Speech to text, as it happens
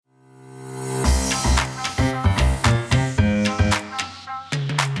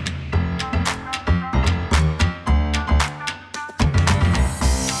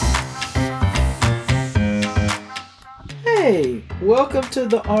Welcome to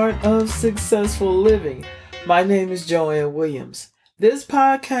the Art of Successful Living. My name is Joanne Williams. This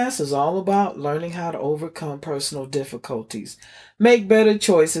podcast is all about learning how to overcome personal difficulties, make better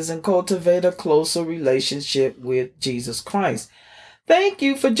choices, and cultivate a closer relationship with Jesus Christ. Thank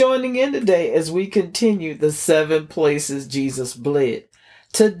you for joining in today as we continue the 7 places Jesus bled.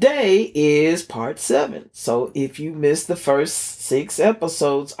 Today is part 7. So if you missed the first 6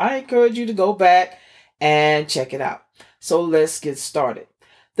 episodes, I encourage you to go back and check it out. So let's get started.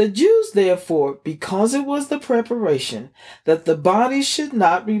 The Jews, therefore, because it was the preparation that the body should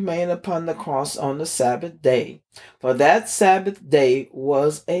not remain upon the cross on the Sabbath day, for that Sabbath day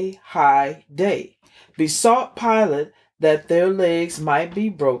was a high day, besought Pilate that their legs might be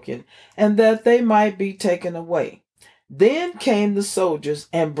broken and that they might be taken away. Then came the soldiers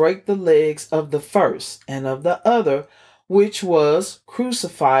and brake the legs of the first and of the other, which was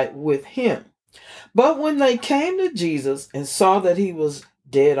crucified with him. But when they came to Jesus and saw that he was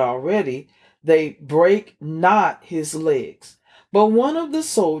dead already, they brake not his legs. But one of the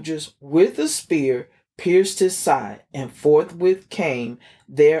soldiers with a spear pierced his side, and forthwith came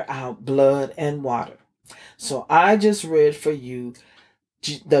there out blood and water. So I just read for you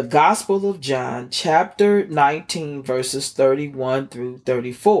the Gospel of John, chapter 19, verses 31 through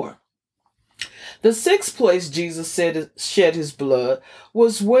 34. The 6th place Jesus shed his blood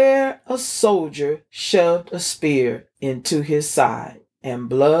was where a soldier shoved a spear into his side, and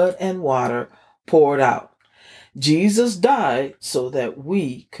blood and water poured out. Jesus died so that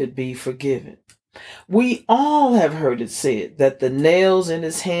we could be forgiven. We all have heard it said that the nails in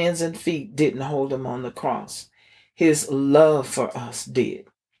his hands and feet didn't hold him on the cross. His love for us did.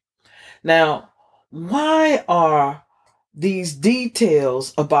 Now, why are these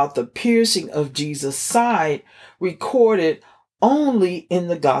details about the piercing of Jesus' side recorded only in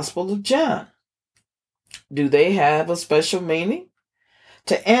the Gospel of John? Do they have a special meaning?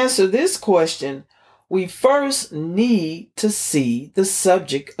 To answer this question, we first need to see the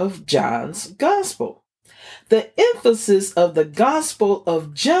subject of John's Gospel. The emphasis of the Gospel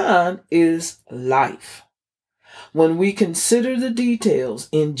of John is life. When we consider the details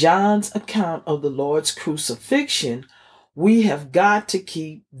in John's account of the Lord's crucifixion, we have got to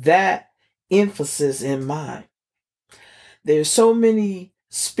keep that emphasis in mind. There's so many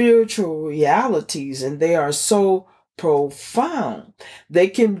spiritual realities and they are so profound. They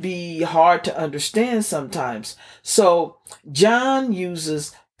can be hard to understand sometimes. So John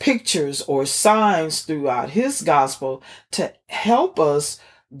uses pictures or signs throughout his gospel to help us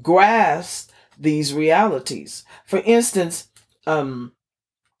grasp these realities. For instance,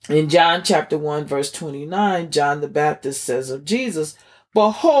 in John chapter 1, verse 29, John the Baptist says of Jesus,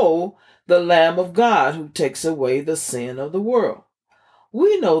 "Behold, the Lamb of God who takes away the sin of the world."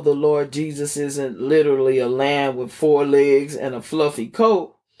 We know the Lord Jesus isn't literally a lamb with 4 legs and a fluffy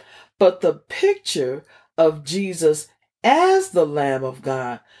coat, but the picture of Jesus as the Lamb of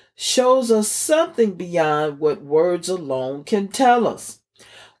God shows us something beyond what words alone can tell us.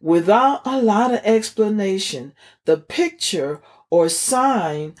 Without a lot of explanation, the picture or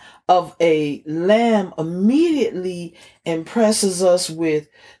sign of a lamb immediately impresses us with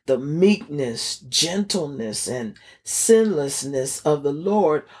the meekness, gentleness, and sinlessness of the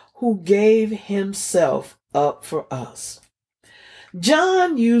Lord who gave himself up for us.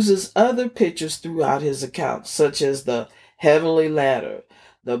 John uses other pictures throughout his account, such as the heavenly ladder,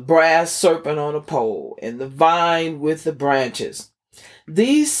 the brass serpent on a pole, and the vine with the branches.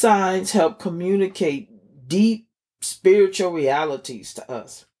 These signs help communicate deep spiritual realities to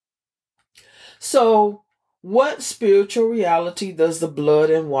us. So, what spiritual reality does the blood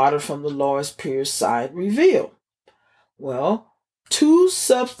and water from the Lord's pierced side reveal? Well, 2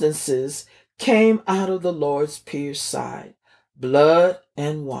 substances came out of the Lord's pierced side: blood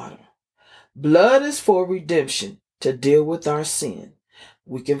and water. Blood is for redemption, to deal with our sin.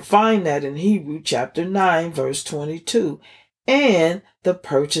 We can find that in Hebrews chapter 9, verse 22, and the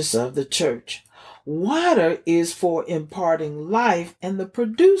purchase of the church. Water is for imparting life and the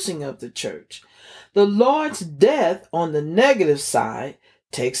producing of the church. The Lord's death on the negative side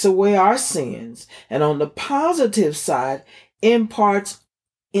takes away our sins, and on the positive side imparts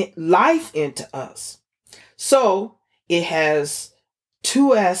life into us. So it has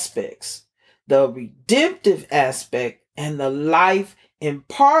 2 aspects: the redemptive aspect and the life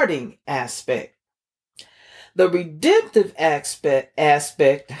imparting aspect. The redemptive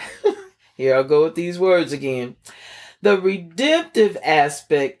aspect here I'll go with these words again. The redemptive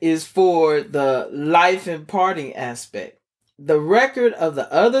aspect is for the life imparting aspect. The record of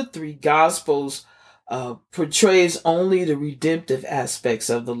the other 3 gospels portrays only the redemptive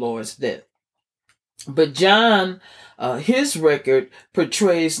aspects of the Lord's death. But John, his record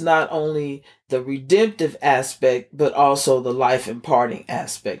portrays not only the redemptive aspect, but also the life imparting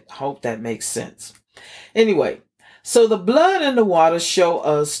aspect. I hope that makes sense. Anyway, so the blood and the water show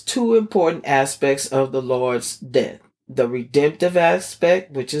us two important aspects of the Lord's death: the redemptive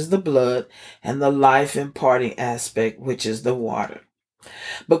aspect, which is the blood, and the life imparting aspect, which is the water.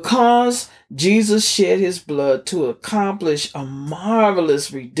 Because Jesus shed his blood to accomplish a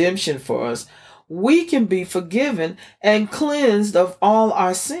marvelous redemption for us, we can be forgiven and cleansed of all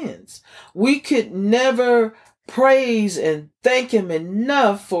our sins. We could never praise and thank him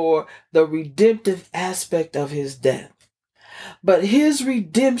enough for the redemptive aspect of his death. But his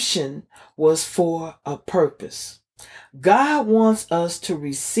redemption was for a purpose. God wants us to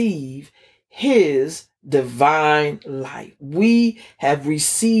receive his divine life. We have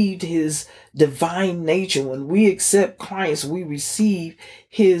received his divine nature. When we accept Christ, we receive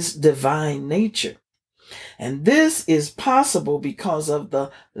his divine nature. And this is possible because of the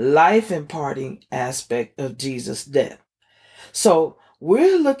life imparting aspect of Jesus' death. So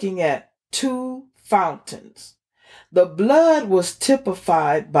we're looking at two fountains. The blood was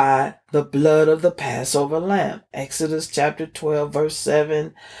typified by the blood of the Passover lamb. Exodus chapter 12, verse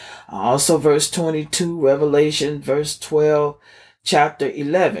 7, also verse 22, Revelation verse 12, chapter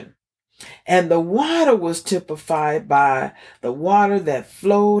 11. And the water was typified by the water that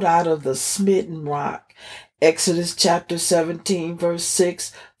flowed out of the smitten rock. Exodus chapter 17, verse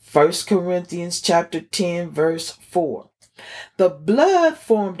 6, 1 Corinthians chapter 10, verse 4. The blood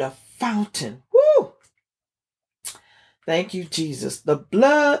formed a fountain. Woo! Thank you, Jesus. The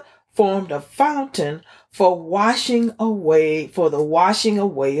blood formed a fountain for the washing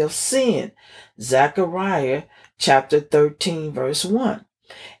away of sin. Zechariah chapter 13, verse 1.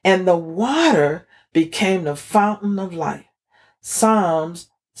 And the water became the fountain of life. Psalm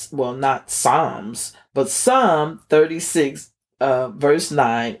 36, verse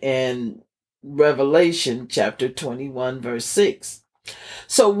 9, and Revelation chapter 21, verse 6.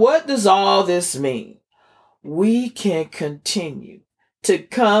 So what does all this mean? We can continue to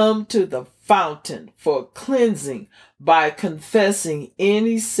come to the fountain for cleansing by confessing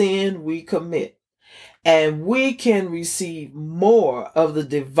any sin we commit. And we can receive more of the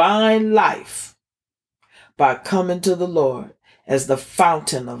divine life by coming to the Lord as the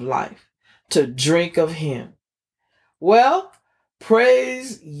fountain of life, to drink of him. Well,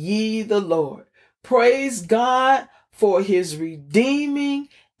 praise ye the Lord. Praise God for his redeeming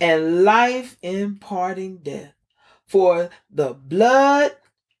and life imparting death, for the blood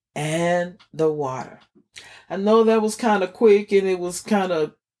and the water. I know that was kind of quick and it was kind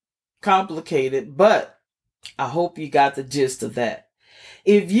of complicated, but I hope you got the gist of that.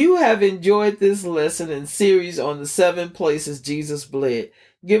 If you have enjoyed this lesson and series on the 7 places Jesus bled,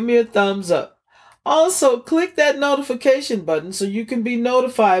 give me a thumbs up. Also, click that notification button so you can be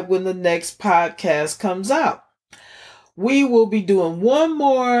notified when the next podcast comes out. We will be doing one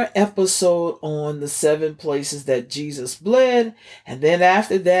more episode on the 7 places that Jesus bled. And then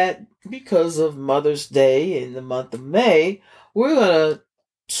after that, because of Mother's Day in the month of May, we're going to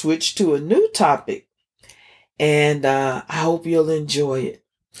switch to a new topic. And I hope you'll enjoy it.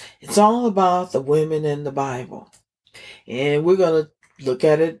 It's all about the women in the Bible. And we're going to look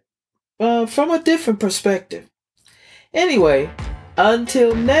at it from a different perspective. Anyway,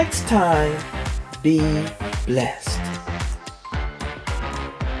 until next time, be blessed.